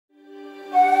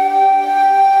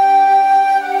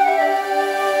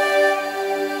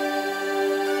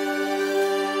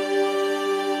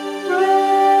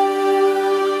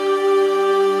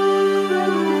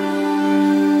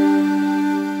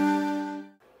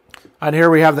And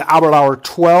here we have the Aberlour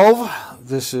 12.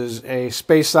 This is a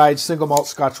Speyside single malt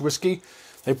Scotch whiskey.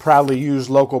 They proudly use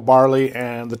local barley,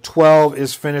 and the 12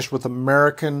 is finished with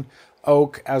American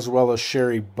oak as well as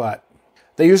sherry butt.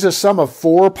 They use a sum of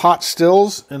 4 pot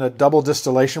stills in a double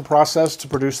distillation process to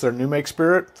produce their new make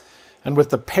spirit. And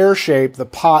with the pear shape, the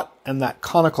pot and that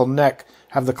conical neck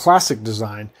have the classic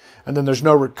design. And then there's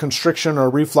no constriction or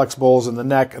reflux bowls in the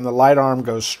neck, and the light arm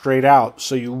goes straight out.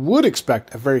 So you would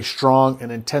expect a very strong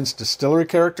and intense distillery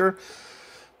character.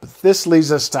 But this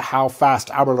leads us to how fast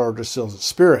Aberlour distills its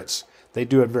spirits. They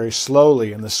do it very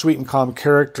slowly, and the sweet and calm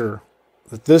character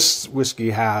that this whiskey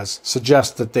has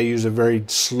suggests that they use a very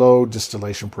slow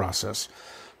distillation process.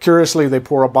 Curiously, they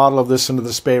pour a bottle of this into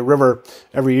the Spey River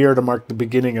every year to mark the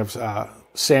beginning of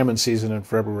salmon season in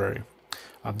February.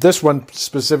 This one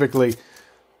specifically,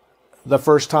 the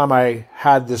first time I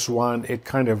had this one, it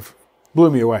kind of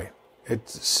blew me away.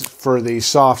 It's for the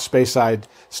soft Speyside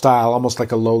style, almost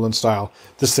like a lowland style.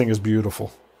 This thing is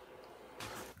beautiful.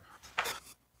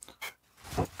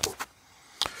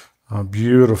 A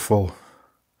beautiful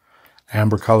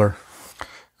amber color,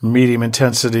 medium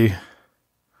intensity,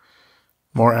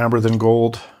 more amber than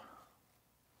gold.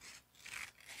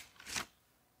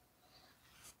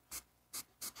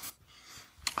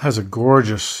 Has a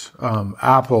gorgeous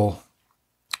apple,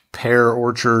 pear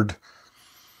orchard,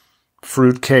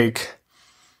 fruit cake,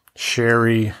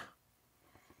 sherry,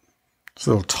 this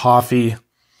little toffee,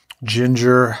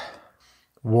 ginger,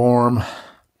 warm.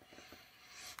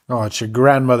 Oh, it's your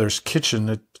grandmother's kitchen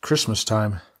at Christmas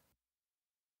time.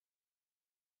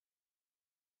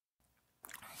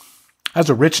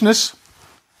 Has a richness,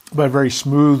 but a very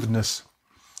smoothness.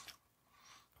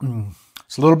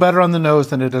 It's a little better on the nose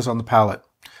than it is on the palate.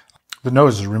 The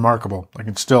nose is remarkable. I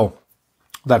can still,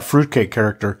 that fruitcake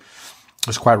character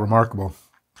is quite remarkable.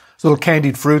 It's a little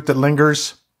candied fruit that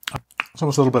lingers. It's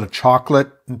almost a little bit of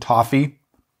chocolate and toffee.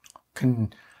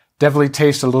 Can definitely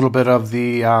taste a little bit of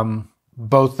the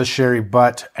both the sherry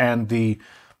butt and the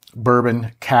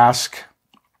bourbon cask.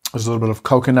 There's a little bit of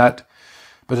coconut,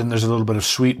 but then there's a little bit of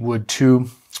sweet wood too.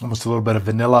 Almost a little bit of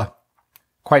vanilla.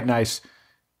 Quite nice.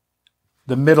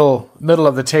 The middle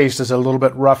of the taste is a little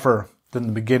bit rougher than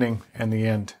the beginning and the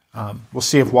end. We'll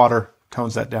see if water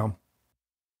tones that down.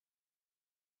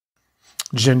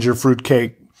 Ginger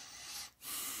fruitcake,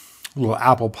 a little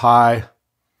apple pie.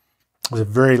 There's a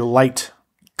very light,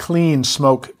 clean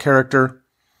smoke character.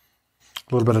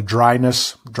 A little bit of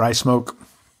dryness, dry smoke.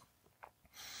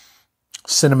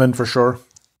 Cinnamon for sure.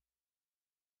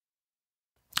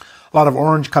 A lot of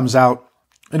orange comes out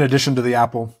in addition to the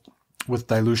apple with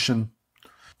dilution.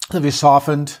 If you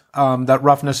softened, that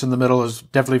roughness in the middle is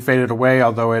definitely faded away,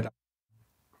 although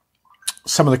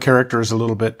some of the character is a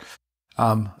little bit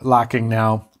lacking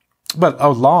now. But a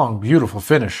long, beautiful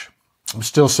finish. I'm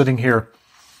still sitting here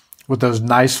with those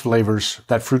nice flavors,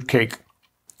 that fruitcake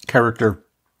character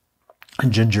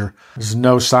and ginger. There's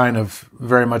no sign of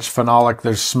very much phenolic.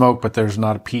 There's smoke, but there's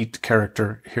not a peat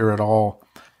character here at all.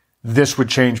 This would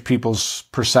change people's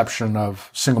perception of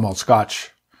single malt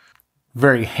Scotch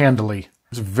very handily.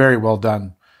 It's very well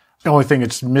done. The only thing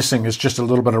it's missing is just a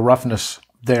little bit of roughness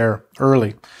there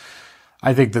early.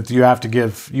 I think that you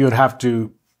would have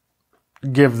to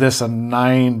give this a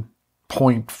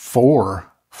 9.4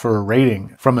 for a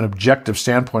rating from an objective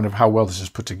standpoint of how well this is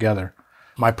put together.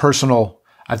 I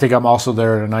think I'm also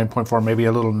there at a 9.4, maybe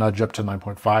a little nudge up to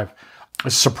 9.5.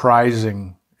 It's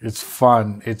surprising. It's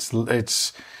fun.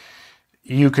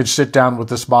 You could sit down with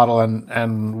this bottle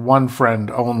and one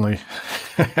friend only,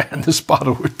 and this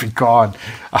bottle would be gone,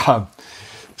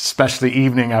 especially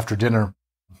evening after dinner.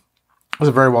 It was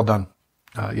very well done.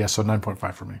 So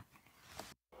 9.5 for me.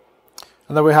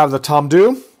 And then we have the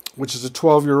Tamdhu, which is a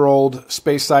 12-year-old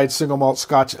Speyside single malt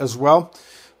Scotch as well.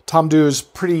 Tamdhu is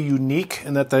pretty unique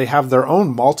in that they have their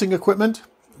own malting equipment.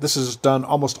 This is done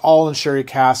almost all in sherry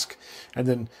cask and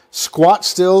then squat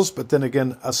stills, but then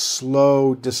again, a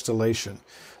slow distillation.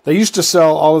 They used to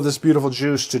sell all of this beautiful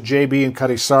juice to JB and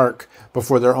Cutty Sark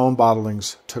before their own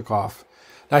bottlings took off.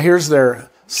 Now here's their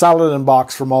Saladin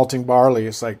box for malting barley.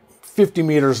 It's like 50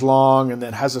 meters long and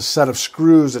then has a set of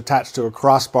screws attached to a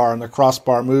crossbar, and the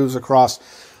crossbar moves across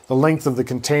the length of the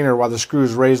container while the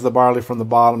screws raise the barley from the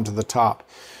bottom to the top.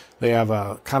 They have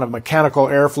a kind of mechanical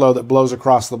airflow that blows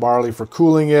across the barley for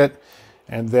cooling it,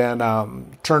 and then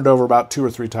turned over about 2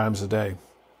 or 3 times a day.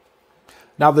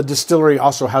 Now the distillery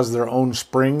also has their own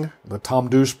spring, the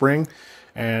Tamdhu spring,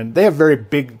 and they have very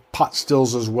big pot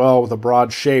stills as well with a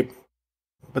broad shape.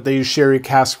 but they use sherry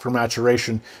cask for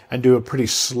maturation and do a pretty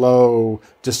slow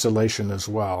distillation as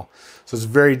well. So it's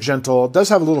very gentle. It does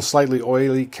have a little slightly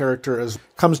oily character. It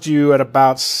comes to you at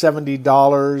about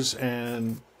 $70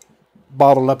 and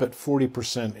bottled up at 40%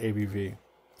 ABV.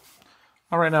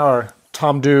 All right, now our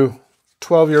Tamdhu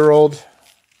 12-year-old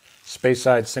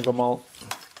Speyside single malt.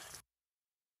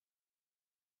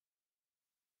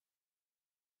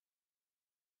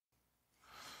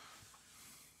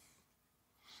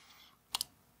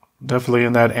 Definitely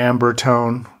in that amber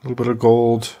tone, a little bit of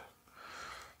gold,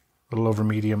 a little over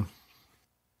medium.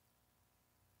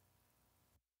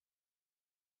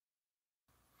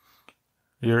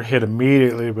 You're hit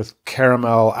immediately with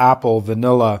caramel, apple,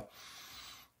 vanilla,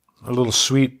 a little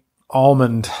sweet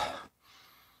almond,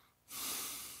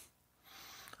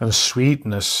 and a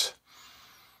sweetness,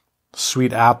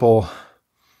 sweet apple,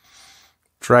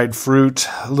 dried fruit,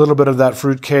 a little bit of that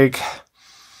fruit cake,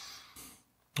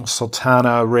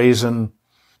 sultana, raisin,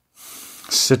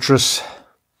 citrus,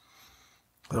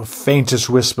 the faintest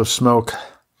wisp of smoke.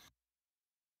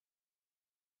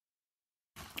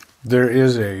 There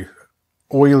is a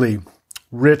oily,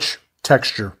 rich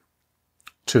texture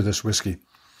to this whiskey.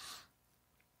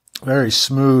 Very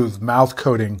smooth mouth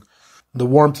coating. The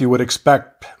warmth you would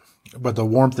expect, but the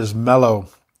warmth is mellow.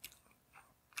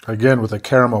 Again, with the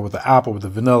caramel, with the apple, with the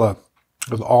vanilla,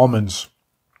 with almonds.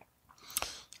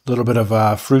 A little bit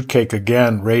of fruitcake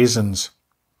again, raisins.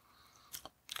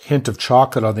 Hint of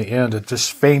chocolate on the end. This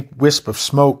faint wisp of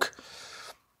smoke.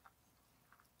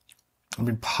 I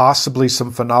mean, possibly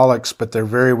some phenolics, but they're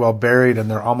very well buried and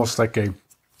they're almost like a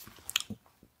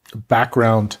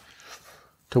background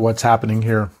to what's happening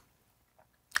here.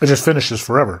 It just finishes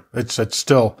forever. It's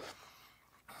still,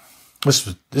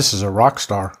 this is a rock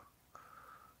star.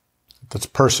 That's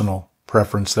personal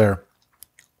preference there.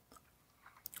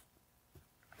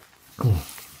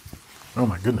 Oh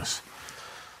my goodness.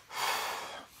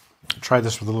 Try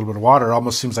this with a little bit of water. It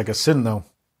almost seems like a sin though.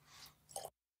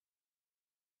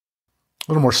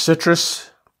 A little more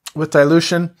citrus with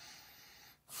dilution.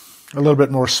 A little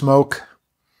bit more smoke.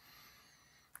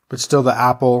 But still the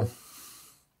apple,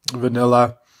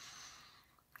 vanilla,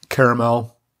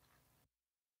 caramel.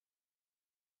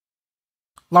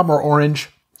 A lot more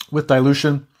orange with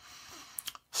dilution.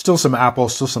 Still some apple,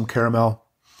 still some caramel.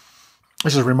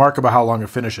 This is remarkable how long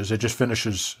it finishes. It just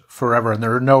finishes forever, and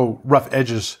there are no rough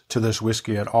edges to this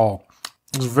whiskey at all.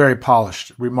 It's very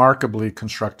polished, remarkably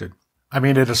constructed. I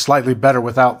mean, it is slightly better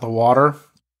without the water.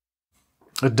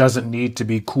 It doesn't need to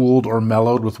be cooled or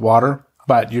mellowed with water,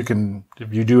 but you can,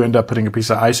 if you do end up putting a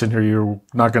piece of ice in here, you're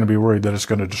not going to be worried that it's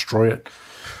going to destroy it.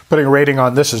 Putting a rating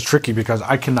on this is tricky because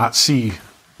I cannot see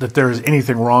that there is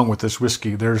anything wrong with this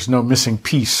whiskey. There's no missing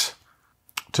piece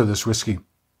to this whiskey.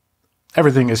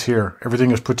 Everything is here.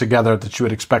 Everything is put together that you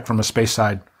would expect from a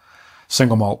Speyside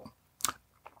single malt.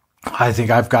 I think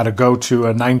I've got to go to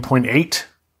a 9.8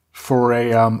 for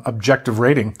a objective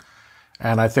rating.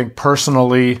 And I think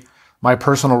personally, my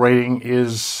personal rating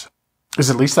is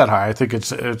at least that high. I think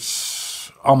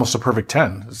it's almost a perfect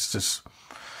 10. It's just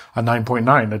a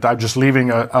 9.9. I'm just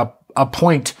leaving a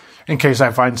point in case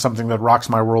I find something that rocks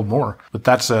my world more. But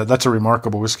that's a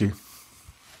remarkable whiskey.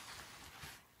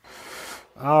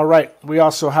 All right, we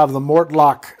also have the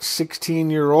Mortlach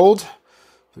 16-year-old,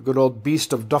 the good old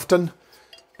beast of Dufton.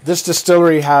 This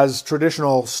distillery has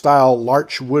traditional style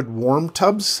larch wood warm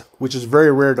tubs, which is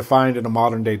very rare to find in a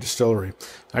modern day distillery.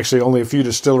 Actually, only a few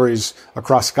distilleries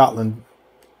across Scotland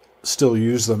still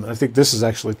use them. I think this is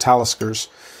actually Talisker's.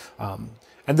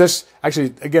 And this,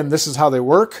 actually, again, this is how they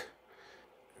work.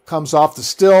 Comes off the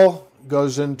still,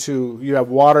 goes into, you have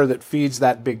water that feeds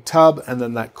that big tub, and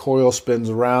then that coil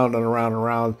spins around and around and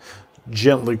around,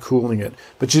 gently cooling it.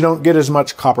 But you don't get as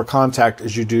much copper contact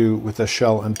as you do with a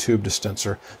shell and tube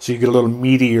dispenser. So you get a little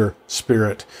meatier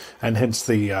spirit, and hence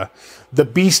the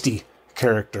beastie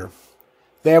character.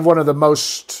 They have one of the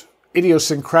most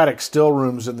idiosyncratic still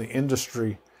rooms in the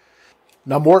industry.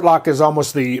 Now, Mortlach is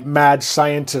almost the mad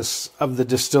scientists of the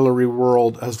distillery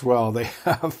world as well. They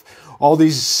have all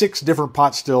these 6 different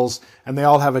pot stills, and they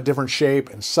all have a different shape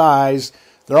and size.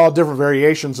 They're all different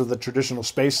variations of the traditional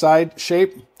Speyside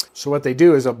shape. So what they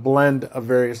do is a blend of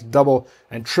various double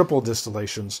and triple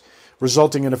distillations,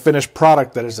 resulting in a finished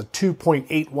product that is a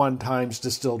 2.81 times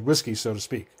distilled whiskey, so to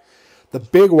speak. The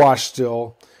big wash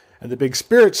still and the big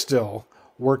spirit still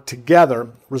work together,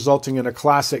 resulting in a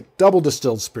classic double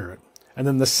distilled spirit. And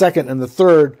then the second and the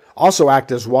third also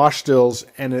act as wash stills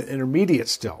and an intermediate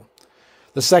still.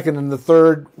 The second and the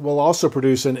third will also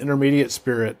produce an intermediate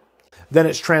spirit. Then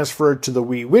it's transferred to the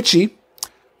wee witchy,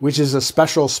 which is a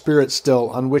special spirit still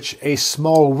on which a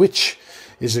small witch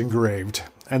is engraved.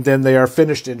 And then they are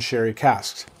finished in sherry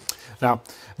casks. Now,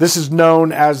 this is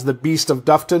known as the Beast of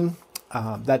Dufton.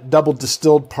 That double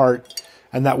distilled part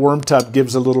and that worm tub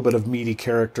gives a little bit of meaty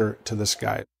character to this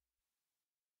guy.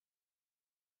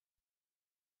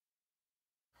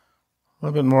 A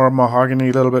little bit more mahogany,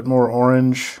 a little bit more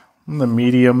orange, the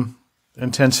medium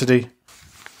intensity.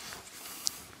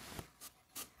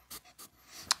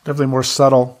 Definitely more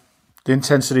subtle. The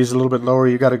intensity is a little bit lower.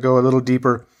 You got to go a little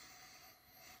deeper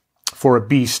for a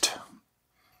beast.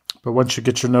 But once you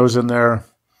get your nose in there,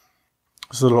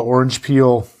 there's a little orange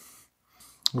peel,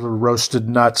 little roasted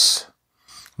nuts,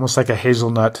 almost like a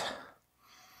hazelnut,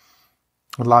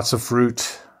 with lots of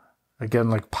fruit.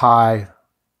 Again, like pie,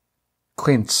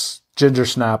 quince, ginger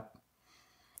snap.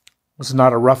 It's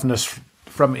not a roughness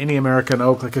from any American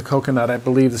oak like a coconut. I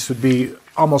believe this would be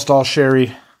almost all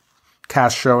sherry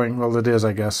cast showing. Well, it is,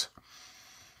 I guess.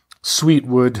 Sweet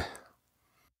wood.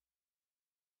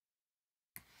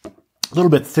 A little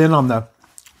bit thin on the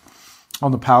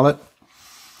palate.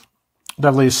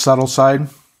 Definitely a subtle side.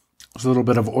 There's a little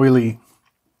bit of oily,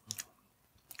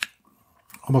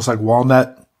 almost like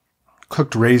walnut,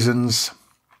 cooked raisins,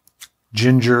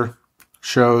 ginger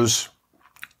shows,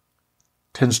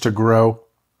 tends to grow.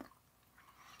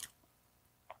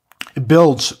 It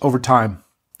builds over time.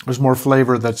 There's more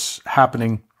flavor that's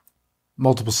happening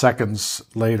multiple seconds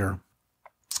later.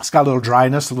 It's got a little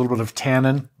dryness, a little bit of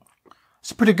tannin.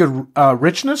 It's a pretty good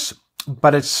richness,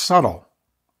 but it's subtle.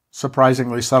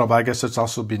 Surprisingly subtle, but I guess it's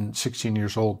also been 16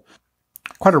 years old.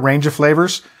 Quite a range of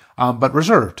flavors, but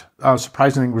reserved.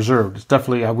 Surprisingly reserved. It's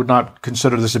definitely, I would not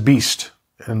consider this a beast.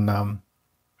 And I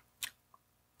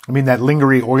mean, that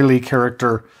lingery, oily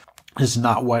character is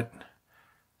not what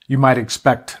you might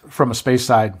expect from a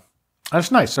Speyside. That's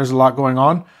nice. There's a lot going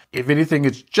on. If anything,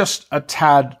 it's just a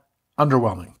tad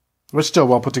underwhelming. But still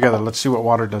well put together. Let's see what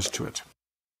water does to it.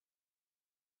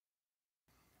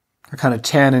 A kind of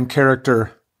tannin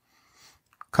character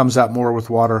comes out more with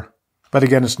water. But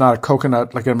again, it's not a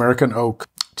coconut like an American oak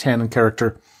tannin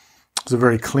character. It's a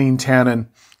very clean tannin.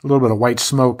 A little bit of white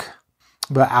smoke.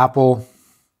 A bit of apple.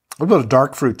 A little bit of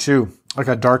dark fruit too. Like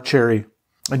a dark cherry.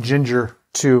 And ginger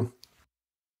too.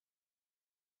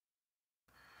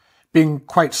 Being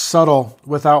quite subtle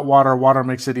without water. Water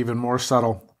makes it even more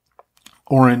subtle.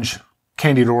 Orange.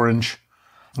 Candied orange.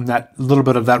 And that little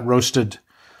bit of that roasted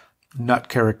nut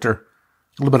character.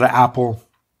 A little bit of apple.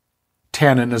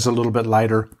 Tannin is a little bit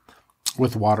lighter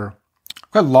with water.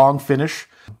 Quite long finish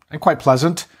and quite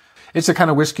pleasant. It's the kind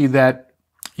of whiskey that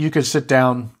you could sit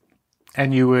down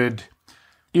and you would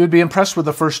be impressed with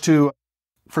the first two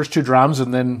drams,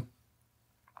 and then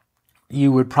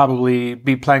you would probably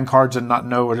be playing cards and not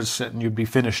know where to sit, and you'd be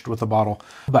finished with the bottle.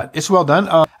 But it's well done.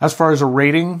 As far as a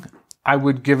rating, I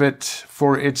would give it,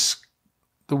 for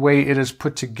the way it is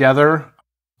put together,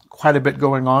 quite a bit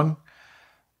going on.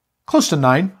 Close to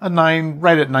 9. A 9,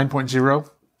 right at 9.0,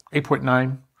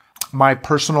 8.9. My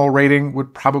personal rating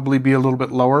would probably be a little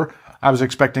bit lower. I was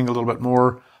expecting a little bit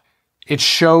more. It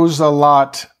shows a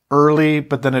lot early,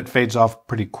 but then it fades off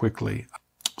pretty quickly.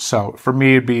 So for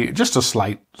me, it'd be just a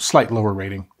slight lower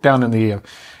rating, down in the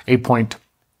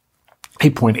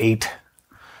 8.8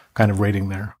 kind of rating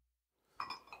there.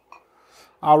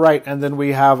 All right, and then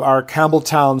we have our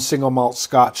Campbelltown single malt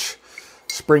Scotch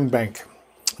Springbank.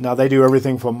 Now, they do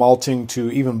everything from malting to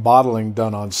even bottling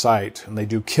done on site. And they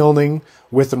do kilning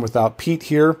with and without peat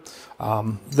here.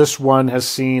 This one has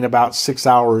seen about 6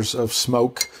 hours of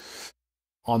smoke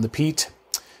on the peat.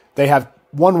 They have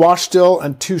 1 wash still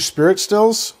and 2 spirit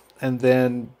stills. And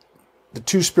then the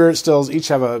 2 spirit stills each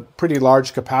have a pretty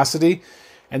large capacity.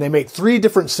 And they make 3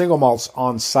 different single malts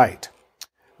on site.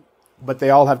 But they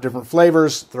all have different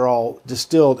flavors. They're all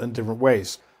distilled in different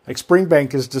ways. Like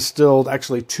Springbank is distilled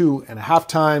actually 2.5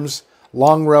 times.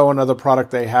 Long Row, another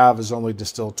product they have, is only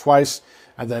distilled twice.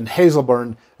 And then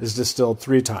Hazelburn is distilled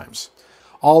 3 times.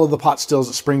 All of the pot stills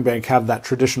at Springbank have that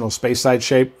traditional Speyside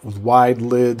shape with wide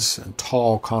lids and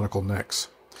tall conical necks.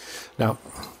 Now,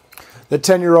 the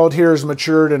 10-year-old here is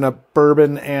matured in a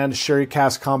bourbon and sherry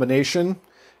cask combination.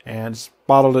 And it's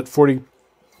bottled at 46%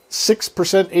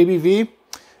 ABV.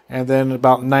 And then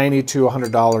about $90 to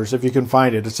 $100 if you can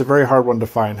find it. It's a very hard one to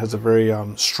find. It has a very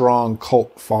strong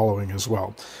cult following as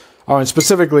well. Oh, and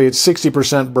specifically, it's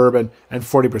 60% bourbon and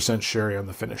 40% sherry on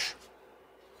the finish.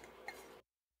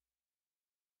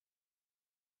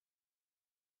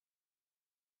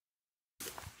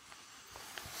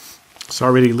 It's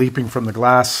already leaping from the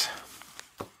glass.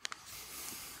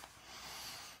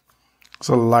 It's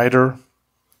a lighter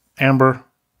amber.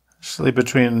 Usually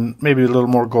between maybe a little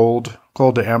more gold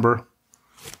to amber,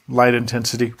 light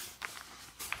intensity.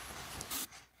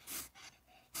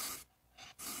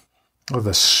 with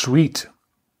a sweet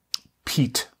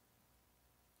peat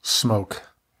smoke.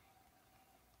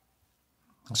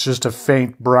 It's just a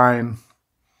faint brine.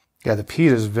 Yeah, the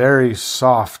peat is very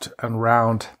soft and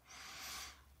round.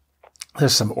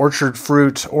 There's some orchard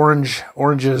fruit,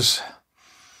 oranges.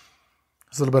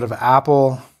 There's a little bit of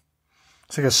apple.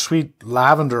 It's like a sweet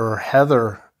lavender or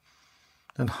heather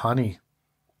and honey.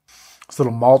 This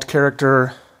little malt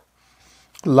character.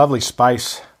 Lovely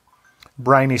spice.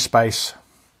 Briny spice,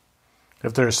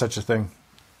 if there is such a thing.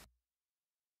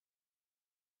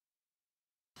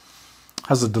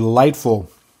 Has a delightful,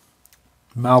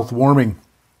 mouth-warming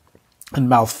and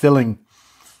mouth-filling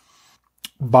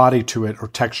body to it, or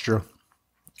texture.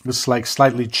 It's like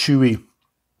slightly chewy.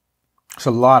 There's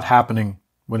a lot happening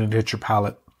when it hits your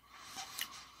palate.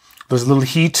 There's a little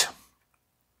heat,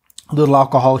 a little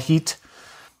alcohol heat,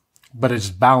 but it's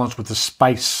balanced with the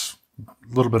spice,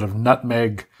 a little bit of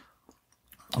nutmeg.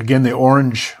 Again, the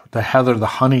orange, the heather, the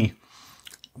honey,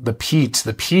 the peat.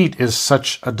 The peat is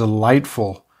such a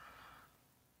delightful,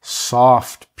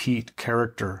 soft peat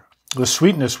character. The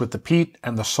sweetness with the peat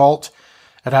and the salt,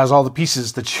 it has all the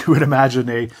pieces that you would imagine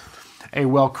a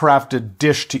well-crafted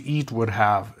dish to eat would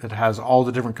have. It has all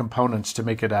the different components to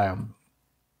make it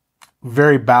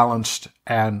very balanced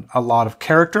and a lot of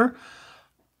character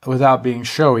without being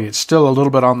showy. It's still a little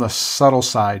bit on the subtle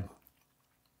side.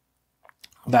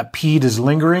 That peat is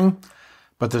lingering,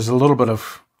 but there's a little bit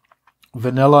of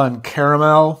vanilla and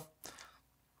caramel,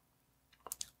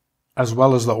 as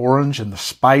well as the orange and the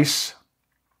spice.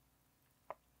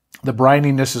 The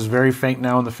brininess is very faint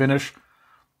now in the finish,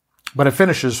 but it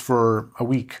finishes for a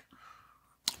week.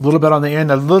 A little bit on the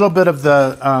end, a little bit of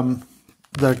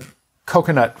the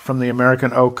coconut from the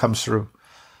American oak comes through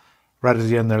right at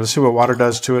the end there. Let's see what water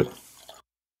does to it.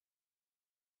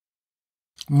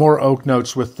 More oak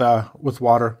notes with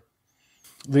water.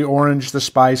 The orange, the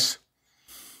spice,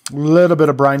 a little bit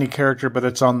of briny character, but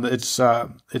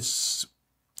it's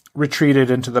retreated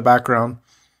into the background.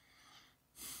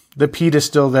 The peat is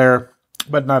still there,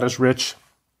 but not as rich.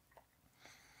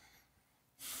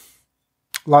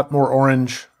 A lot more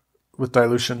orange with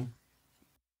dilution.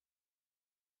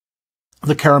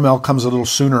 The caramel comes a little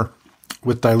sooner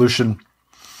with dilution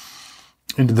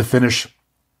into the finish.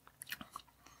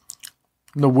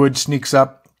 The wood sneaks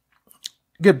up.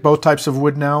 You get both types of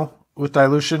wood now with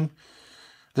dilution.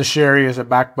 The sherry is a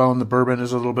backbone. The bourbon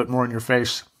is a little bit more in your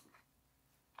face.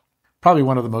 Probably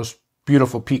one of the most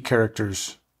beautiful peat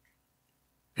characters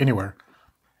anywhere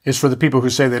is for the people who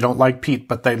say they don't like peat,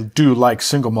 but they do like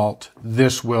single malt.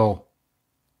 This will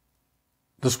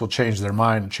change their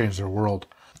mind and change their world.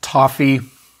 Toffee.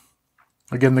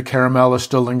 Again, the caramel is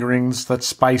still lingering. It's that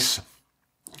spice.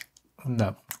 And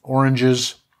the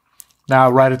oranges. Now,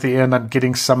 right at the end, I'm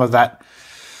getting some of that,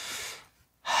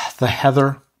 the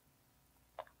heather.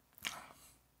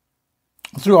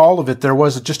 Through all of it, there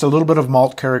was just a little bit of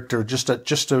malt character, just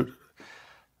a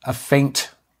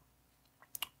faint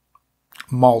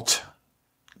malt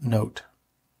note.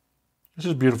 This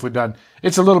is beautifully done.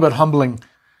 It's a little bit humbling.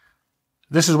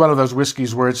 This is one of those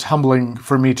whiskeys where it's humbling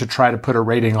for me to try to put a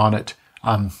rating on it,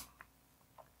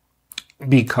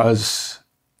 because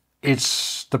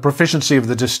it's the proficiency of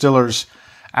the distillers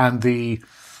and the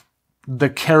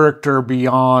character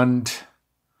beyond.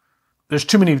 There's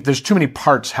too many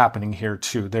parts happening here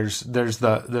too. There's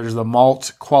the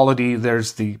malt quality.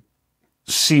 There's the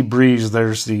sea breeze.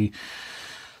 There's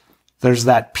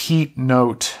that peat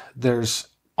note. There's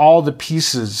all the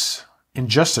pieces in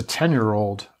just a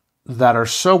 10-year-old that are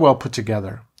so well put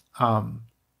together. I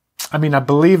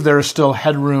believe there is still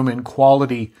headroom in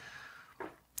quality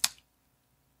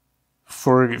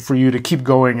for you to keep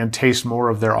going and taste more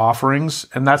of their offerings.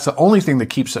 And that's the only thing that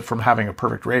keeps it from having a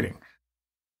perfect rating.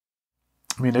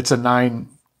 It's a 9,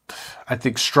 I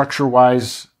think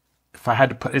structure-wise, if I had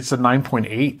to put, it's a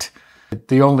 9.8.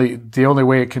 The only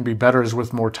way it can be better is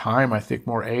with more time, I think,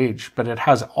 more age, but it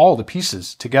has all the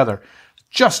pieces together.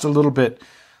 Just a little bit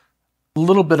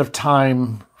of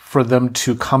time for them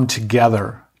to come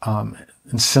together, and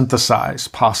synthesize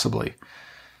possibly.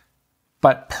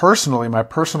 But personally, my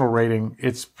personal rating,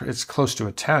 it's close to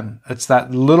a 10. It's that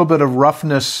little bit of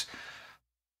roughness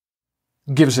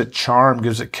gives it charm,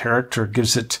 gives it character,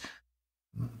 gives it,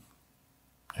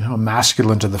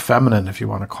 masculine to the feminine, if you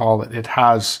want to call it. It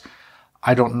has,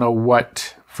 I don't know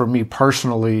what, for me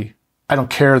personally, I don't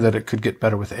care that it could get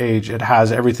better with age. It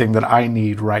has everything that I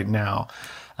need right now.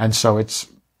 And so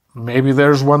maybe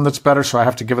there's one that's better, so I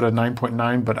have to give it a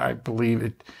 9.9, but I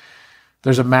believe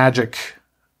there's a magic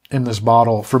in this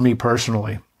bottle for me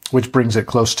personally, which brings it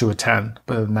close to a 10,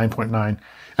 but a 9.9.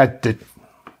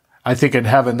 I think in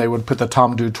heaven they would put the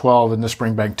Tamdhu 12 and the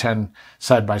Springbank 10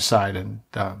 side by side, and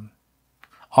on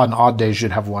odd days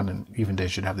you'd have one, and even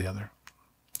days you'd have the other.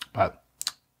 But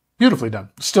beautifully done.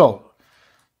 Still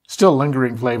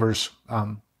lingering flavors.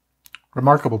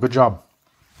 Remarkable. Good job.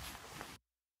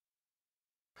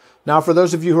 Now, for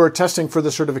those of you who are testing for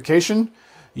the certification,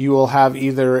 you will have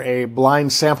either a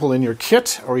blind sample in your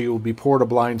kit or you will be poured a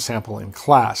blind sample in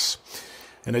class.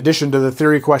 In addition to the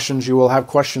theory questions, you will have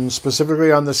questions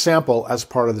specifically on the sample as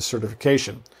part of the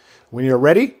certification. When you're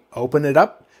ready, open it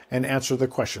up and answer the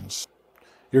questions.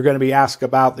 You're going to be asked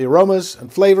about the aromas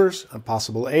and flavors and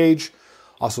possible age,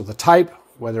 also the type,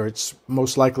 whether it's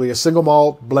most likely a single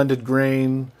malt, blended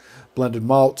grain, blended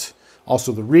malt,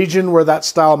 also the region where that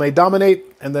style may dominate,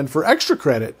 and then for extra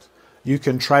credit, you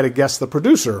can try to guess the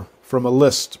producer from a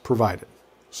list provided.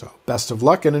 So best of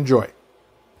luck and enjoy.